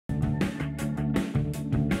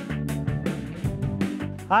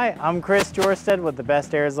Hi, I'm Chris Jorstead with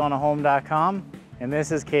thebestarizonahome.com, and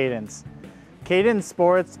this is Cadence. Cadence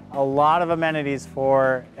sports a lot of amenities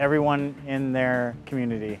for everyone in their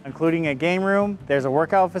community, including a game room, there's a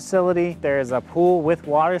workout facility, there's a pool with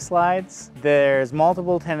water slides, there's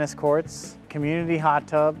multiple tennis courts, community hot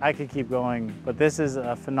tub. I could keep going, but this is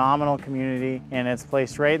a phenomenal community and it's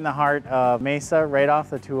placed right in the heart of Mesa, right off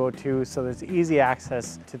the 202, so there's easy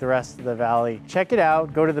access to the rest of the valley. Check it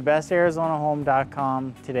out, go to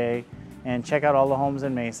thebestarizonahome.com today and check out all the homes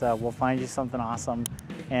in Mesa. We'll find you something awesome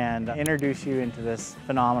and introduce you into this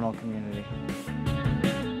phenomenal community.